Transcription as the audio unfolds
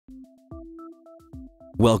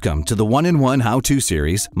Welcome to the One-in-One How-To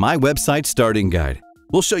series, My Website Starting Guide.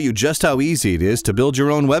 We'll show you just how easy it is to build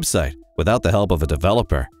your own website without the help of a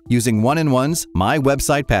developer using One-in-One's My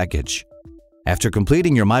Website package. After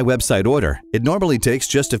completing your My Website order, it normally takes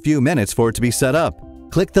just a few minutes for it to be set up.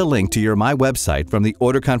 Click the link to your My Website from the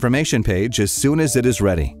order confirmation page as soon as it is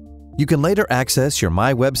ready. You can later access your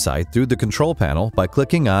My Website through the control panel by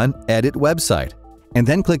clicking on Edit Website and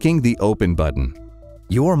then clicking the Open button.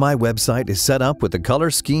 Your My Website is set up with the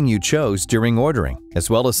color scheme you chose during ordering, as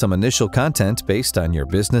well as some initial content based on your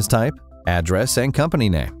business type, address, and company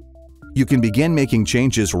name. You can begin making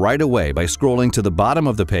changes right away by scrolling to the bottom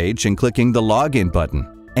of the page and clicking the Login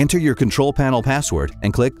button. Enter your control panel password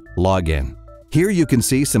and click Login. Here you can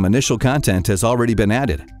see some initial content has already been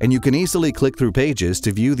added, and you can easily click through pages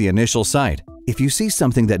to view the initial site. If you see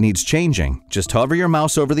something that needs changing, just hover your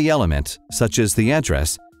mouse over the element, such as the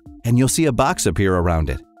address, and you'll see a box appear around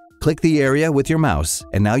it. Click the area with your mouse,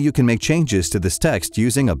 and now you can make changes to this text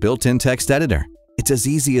using a built-in text editor. It's as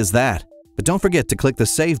easy as that. But don't forget to click the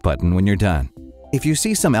Save button when you're done. If you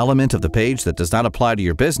see some element of the page that does not apply to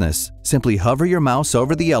your business, simply hover your mouse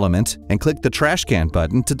over the element and click the Trash Can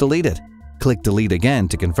button to delete it. Click Delete again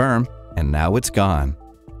to confirm, and now it's gone.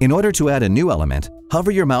 In order to add a new element,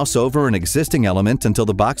 hover your mouse over an existing element until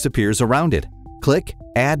the box appears around it. Click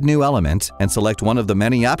Add New Element and select one of the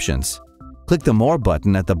many options. Click the More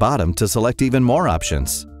button at the bottom to select even more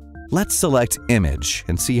options. Let's select Image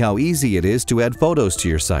and see how easy it is to add photos to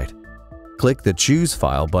your site. Click the Choose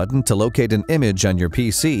File button to locate an image on your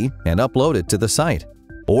PC and upload it to the site.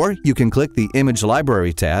 Or you can click the Image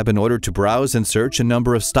Library tab in order to browse and search a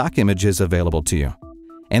number of stock images available to you.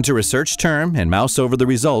 Enter a search term and mouse over the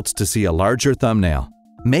results to see a larger thumbnail.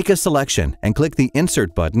 Make a selection and click the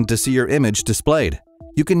Insert button to see your image displayed.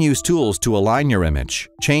 You can use tools to align your image,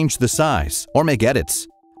 change the size, or make edits.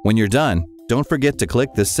 When you're done, don't forget to click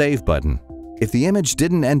the Save button. If the image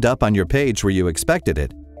didn't end up on your page where you expected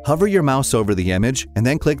it, hover your mouse over the image and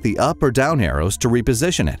then click the up or down arrows to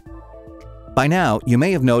reposition it. By now, you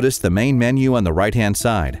may have noticed the main menu on the right-hand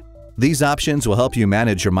side. These options will help you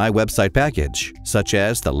manage your My Website package, such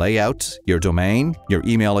as the layout, your domain, your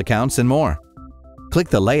email accounts, and more. Click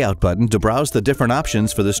the Layout button to browse the different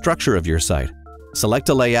options for the structure of your site. Select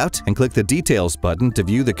a layout and click the Details button to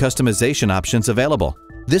view the customization options available.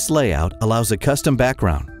 This layout allows a custom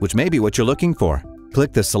background, which may be what you're looking for.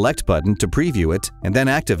 Click the Select button to preview it and then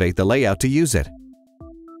activate the layout to use it.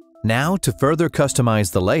 Now, to further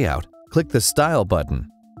customize the layout, click the Style button.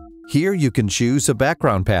 Here you can choose a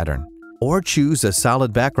background pattern or choose a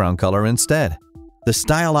solid background color instead. The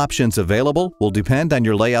style options available will depend on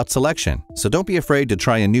your layout selection, so don't be afraid to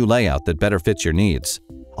try a new layout that better fits your needs.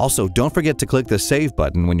 Also, don't forget to click the Save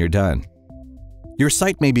button when you're done. Your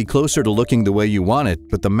site may be closer to looking the way you want it,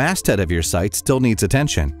 but the masthead of your site still needs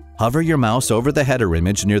attention. Hover your mouse over the header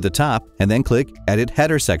image near the top and then click Edit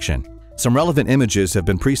Header section. Some relevant images have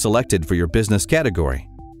been pre-selected for your business category.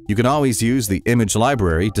 You can always use the Image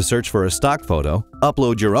Library to search for a stock photo,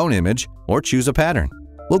 upload your own image, or choose a pattern.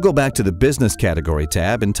 We'll go back to the Business Category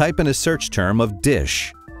tab and type in a search term of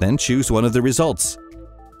dish, then choose one of the results.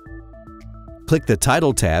 Click the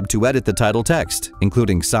Title tab to edit the title text,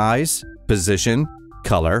 including size, position,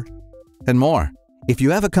 color, and more. If you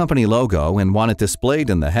have a company logo and want it displayed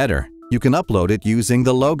in the header, you can upload it using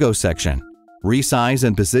the Logo section. Resize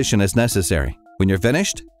and position as necessary. When you're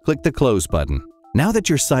finished, click the Close button. Now that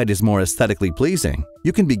your site is more aesthetically pleasing,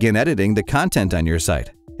 you can begin editing the content on your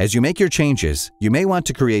site. As you make your changes, you may want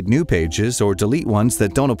to create new pages or delete ones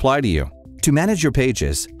that don't apply to you. To manage your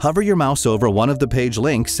pages, hover your mouse over one of the page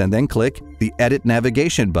links and then click the Edit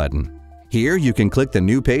Navigation button. Here you can click the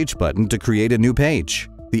New Page button to create a new page,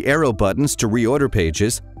 the arrow buttons to reorder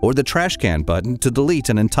pages, or the Trash Can button to delete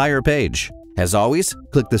an entire page. As always,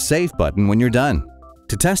 click the Save button when you're done.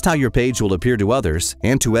 To test how your page will appear to others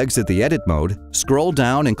and to exit the edit mode, scroll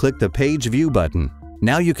down and click the Page View button.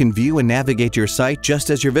 Now you can view and navigate your site just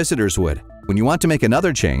as your visitors would. When you want to make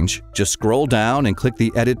another change, just scroll down and click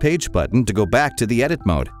the Edit Page button to go back to the edit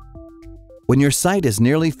mode. When your site is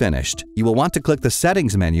nearly finished, you will want to click the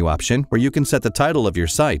Settings menu option where you can set the title of your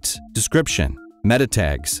site, description, meta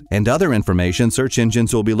tags, and other information search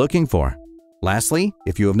engines will be looking for. Lastly,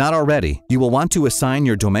 if you have not already, you will want to assign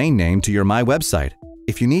your domain name to your My Website.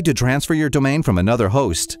 If you need to transfer your domain from another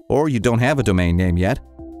host or you don't have a domain name yet,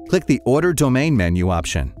 click the Order Domain menu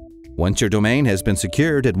option. Once your domain has been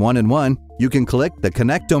secured at One-in-One, you can click the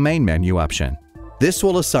Connect Domain menu option. This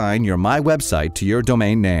will assign your My Website to your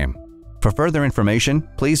domain name. For further information,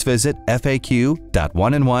 please visit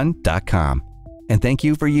faq.oneinone.com. And thank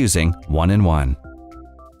you for using One-in-One.